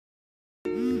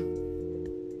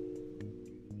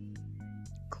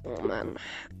Oh man.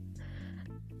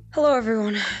 Hello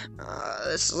everyone.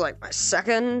 This is like my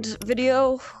second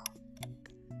video.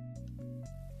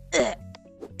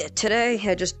 Today,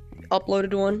 I just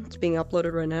uploaded one. It's being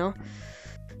uploaded right now.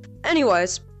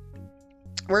 Anyways,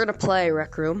 we're gonna play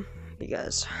Rec Room,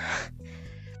 because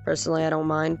personally I don't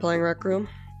mind playing Rec Room.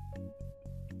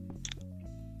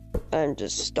 I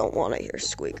just don't want to hear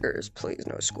squeakers. Please,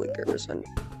 no squeakers. And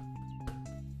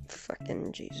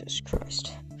fucking Jesus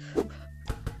Christ.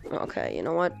 Okay, you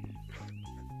know what?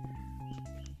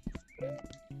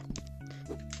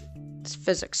 This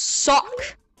physics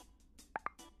suck!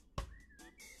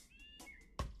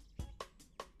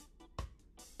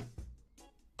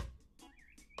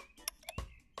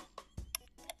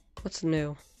 What's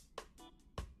new?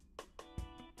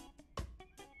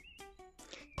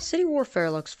 City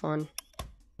Warfare looks fun.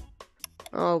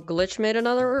 Oh, Glitch made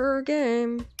another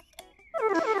game.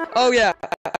 Oh yeah,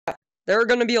 there are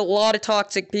gonna be a lot of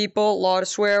toxic people, a lot of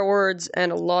swear words,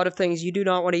 and a lot of things you do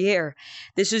not want to hear.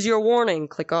 This is your warning.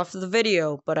 Click off the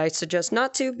video, but I suggest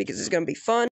not to because it's gonna be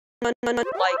fun,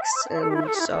 likes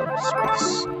and subs.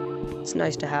 Because it's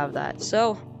nice to have that.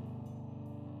 So.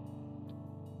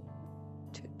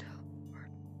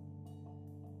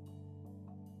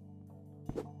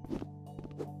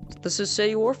 This is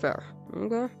City Warfare.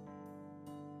 Okay.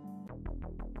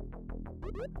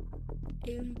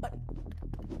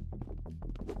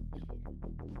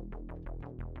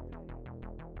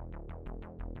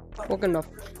 Welcome to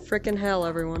frickin' hell,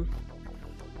 everyone.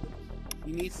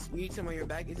 You need some on your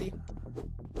back, is he?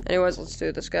 Anyways, let's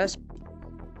do this, guys.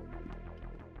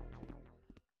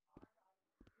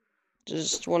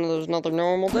 Just one of those other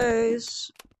normal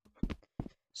days.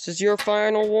 This is your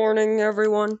final warning,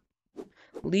 everyone.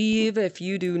 Leave if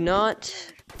you do not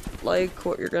like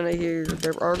what you're gonna hear.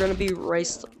 There are gonna be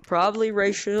probably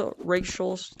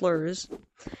racial slurs.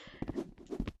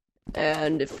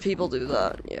 And if people do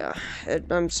that, yeah,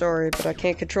 I'm sorry, but I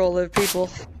can't control other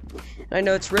people. I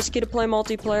know it's risky to play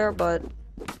multiplayer, but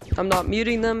I'm not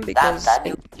muting them because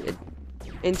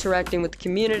interacting with the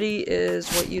community is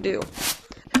what you do.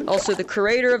 Also, the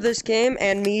creator of this game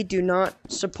and me do not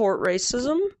support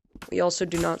racism. We also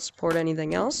do not support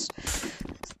anything else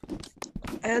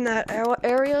in that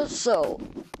area, so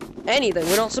anything.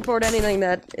 We don't support anything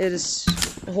that is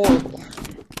horrible.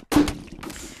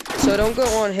 So don't go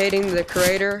on hating the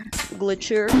creator, Glitch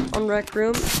here on Rec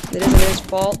Room. It isn't his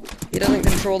fault. He doesn't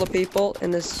control the people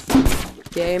in this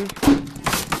game.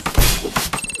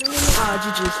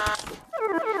 GG's.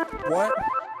 What?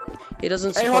 He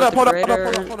doesn't support the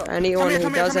creator, anyone who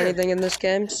does anything in this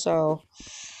game, so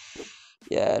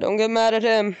yeah, don't get mad at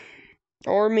him.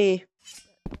 Or me.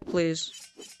 Please.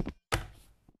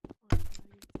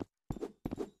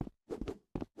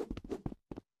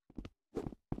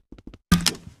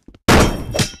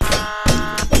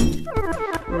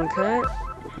 Okay.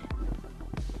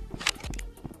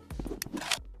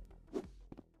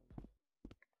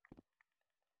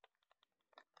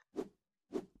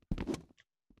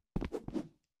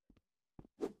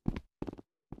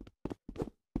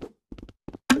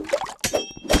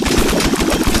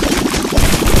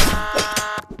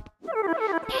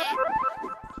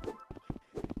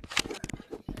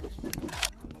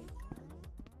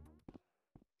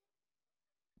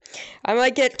 I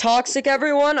might get toxic,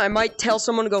 everyone. I might tell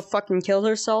someone to go fucking kill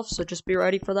herself, so just be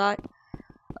ready for that.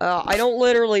 I don't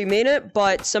literally mean it,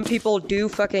 but some people do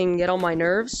fucking get on my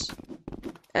nerves.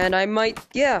 And I might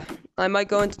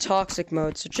go into toxic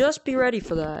mode, so just be ready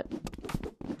for that.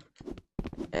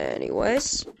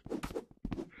 Anyways.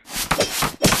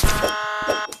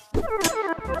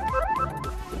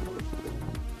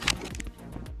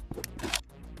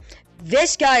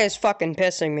 This guy is fucking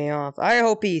pissing me off. I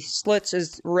hope he slits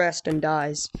his wrist and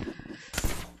dies.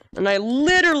 And I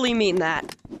literally mean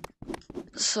that.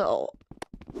 So.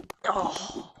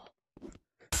 Oh.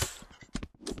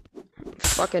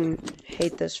 Fucking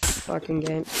hate this fucking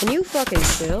game. Can you fucking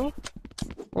chill?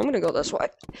 I'm gonna go this way.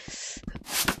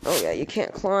 Oh yeah, you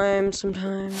can't climb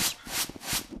sometimes.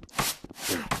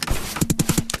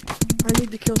 I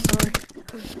need to kill sorry.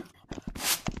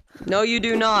 No, you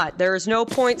do not. There is no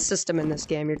point system in this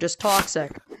game. You're just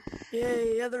toxic.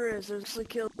 Yeah, there is. There's actually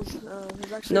kills.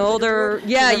 There's actually no, there.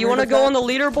 Yeah, you want to go on the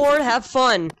leaderboard? Have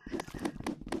fun.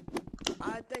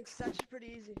 I think it's actually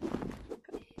pretty easy.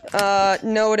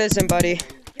 No, it isn't, buddy.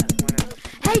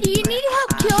 Hey, do you need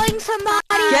help killing somebody?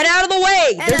 Get out of the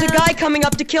way! There's a guy coming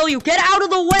up to kill you. Get out of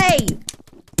the way!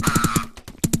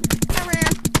 I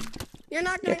ran. You're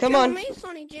not gonna kill me,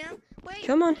 Sonny Jam. Wait,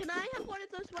 come on. Can I have one of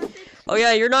those weapons? Oh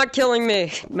yeah, you're not killing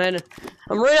me, man.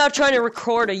 I'm right now trying to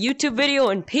record a YouTube video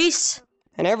in peace.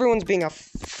 And everyone's being a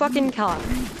fucking cock.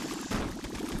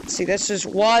 See, this is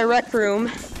why Rec Room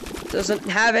doesn't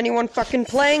have anyone fucking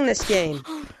playing this game.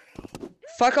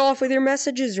 Fuck off with your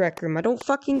messages, Rec Room. I don't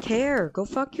fucking care. Go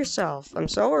fuck yourself. I'm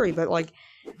sorry, but like,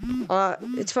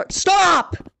 it's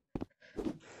stop!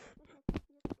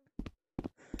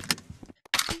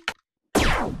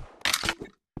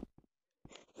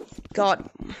 God,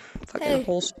 fucking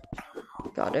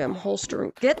goddamn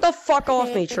holstering. Get the fuck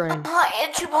off me, Train.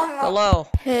 Hello.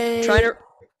 Hey.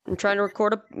 I'm trying to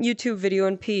record a YouTube video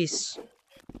in peace.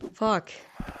 Fuck.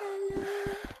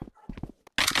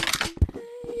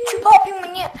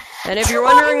 And if you're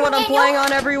wondering what I'm playing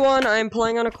on, everyone, I'm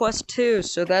playing on a Quest 2,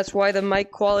 so that's why the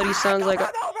mic quality sounds like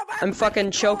I'm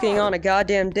fucking choking on a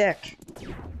goddamn dick.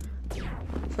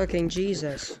 Fucking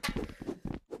Jesus.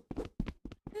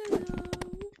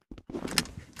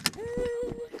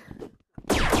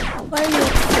 Why are you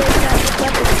trash?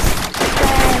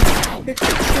 You're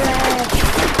trash.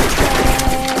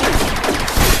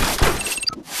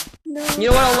 No. You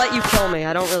know what? I'll let you kill me.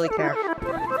 I don't really care.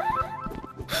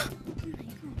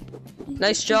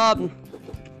 Nice job.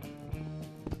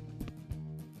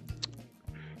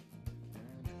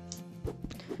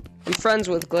 I'm friends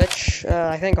with Glitch.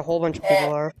 I think a whole bunch of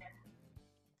people are.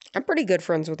 I'm pretty good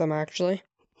friends with them, actually.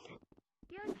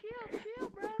 Yo, chill,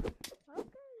 bro. Okay.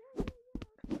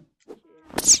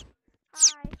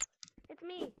 Hi. It's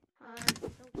me. Hi.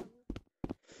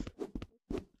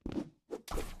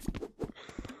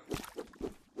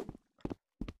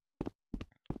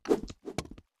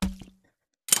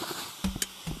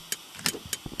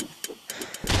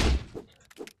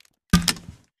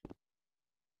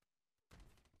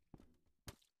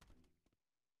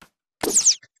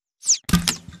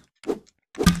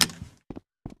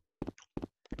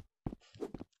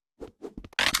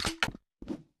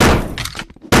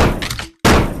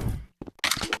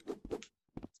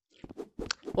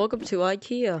 Welcome to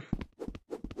IKEA.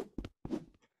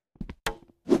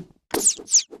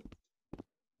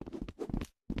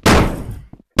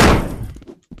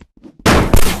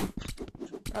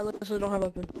 I literally don't have a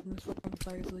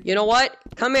weapon. You know what?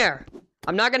 Come here.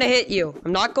 I'm not gonna hit you.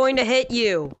 I'm not going to hit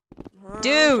you.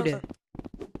 Dude!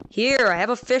 Here, I have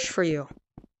a fish for you.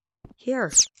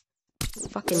 Here.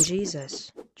 Fucking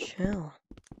Jesus. Chill.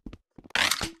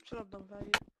 Shut up, dumb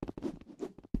faggot.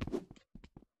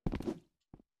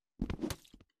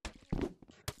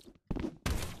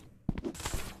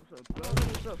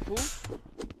 What's up, fool?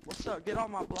 What's up? Get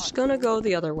on my block. Just gonna go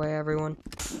the other way, everyone.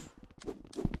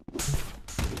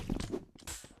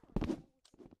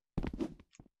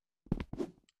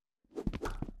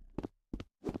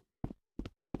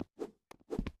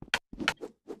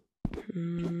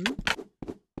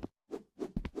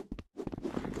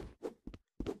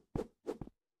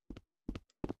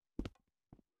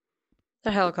 The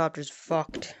helicopter's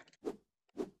fucked.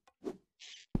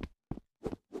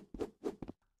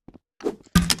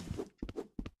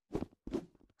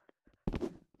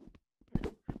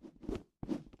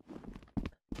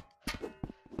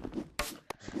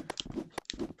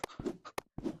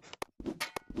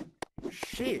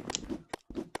 Shit.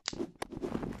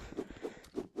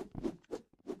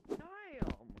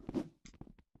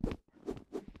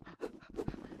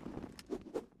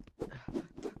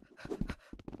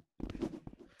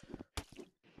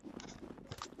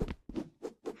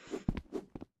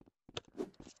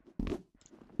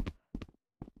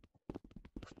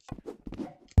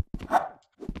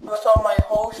 I saw my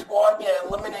whole squad get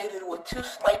eliminated with 2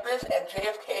 snipers and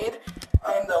JFK'd.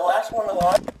 I am the last one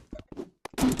alive.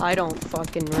 I don't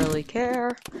fucking really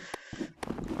care.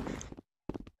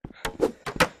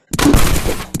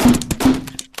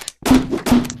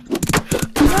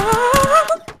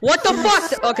 What the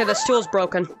fuck? Okay, the stool's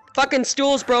broken. Fucking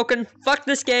stool's broken. Fuck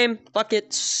this game. Fuck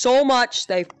it so much.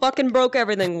 They fucking broke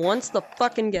everything once the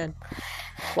fucking again.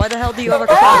 Why the hell do you have a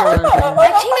camera on? My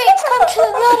teammates come to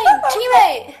the building.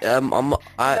 Teammate.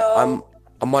 I'm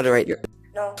a moderator.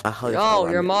 No. Oh,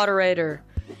 you're a moderator.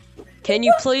 Can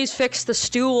you please fix the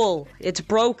stool? It's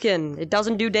broken. It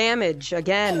doesn't do damage.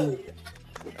 Again.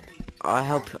 I'll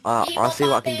help. I'll see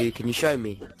what I can do. Can you show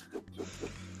me?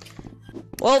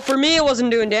 Well, for me it wasn't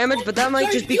doing damage, but that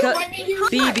might just because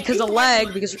of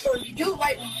lag. Because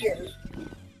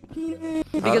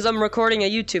I'm recording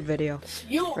a YouTube video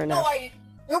right now.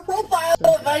 Your profile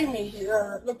invited me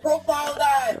here. The profile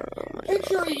that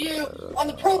picture of you on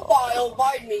the profile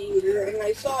invited me here, and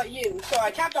I saw you, so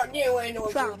I tapped on you and it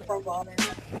was your profile.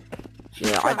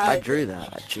 Yeah, I drew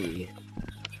that actually.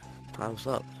 Time's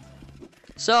up.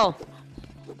 So,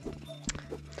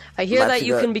 I hear that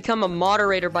you can become a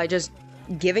moderator by just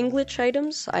giving glitch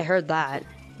items. I heard that,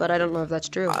 but I don't know if that's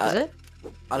true. Is it?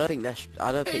 I don't think that's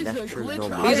true.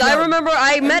 Normally. Because I remember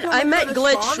I met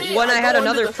Glitch when I had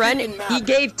another friend. He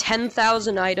gave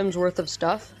 10,000 items worth of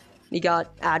stuff. He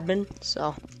got admin,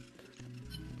 so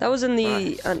that was in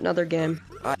the another game.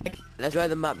 Alright, let's ride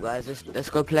the map, guys. Let's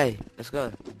go play. Let's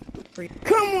go.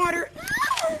 Come water.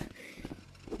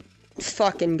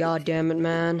 Fucking goddamn it,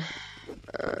 man.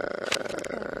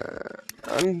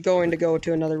 I'm going to go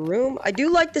to another room. I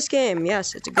do like this game.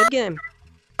 Yes, it's a good game.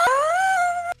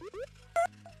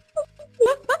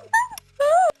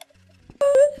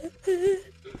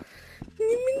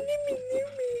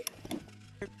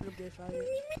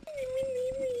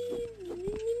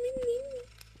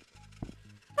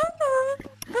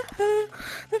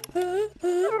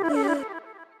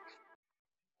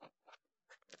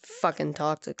 Fucking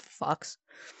toxic fucks.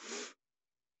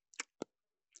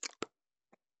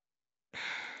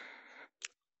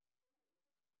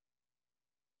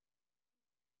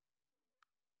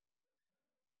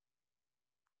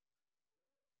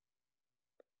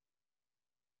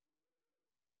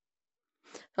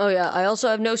 Oh yeah, I also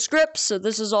have no scripts, so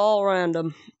this is all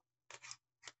random.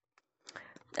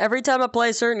 Every time I play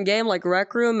a certain game like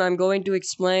Rec Room, I'm going to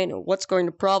explain what's going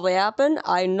to probably happen.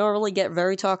 I normally get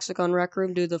very toxic on Rec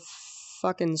Room due to the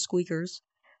fucking squeakers.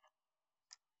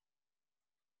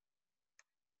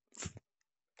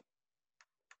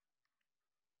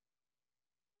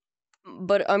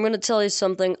 But I'm going to tell you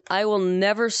something. I will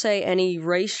never say any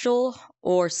racial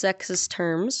or sexist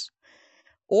terms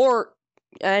or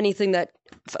anything that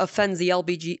offends the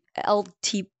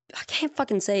I can't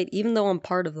fucking say it, even though I'm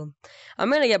part of them. I'm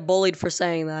gonna get bullied for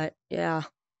saying that. Yeah.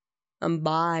 I'm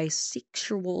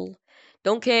bisexual.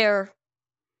 Don't care.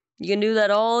 You can do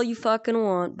that all you fucking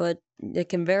want, but it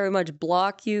can very much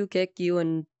block you, kick you,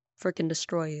 and frickin'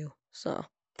 destroy you. So.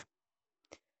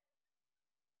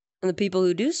 And the people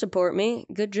who do support me,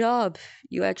 good job.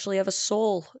 You actually have a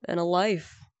soul and a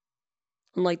life.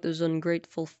 Unlike those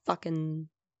ungrateful fucking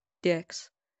dicks.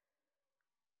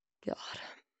 God.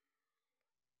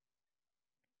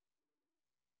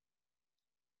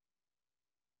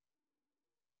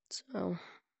 So,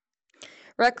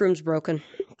 Rec Room's broken.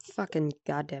 Fucking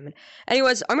goddamn it.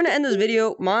 Anyways, I'm gonna end this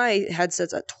video. My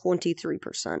headset's at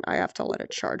 23%. I have to let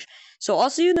it charge. So I'll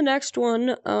see you in the next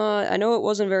one. I know it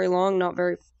wasn't very long, not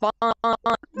very fun.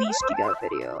 At least you got a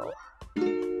video.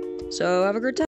 So have a great time.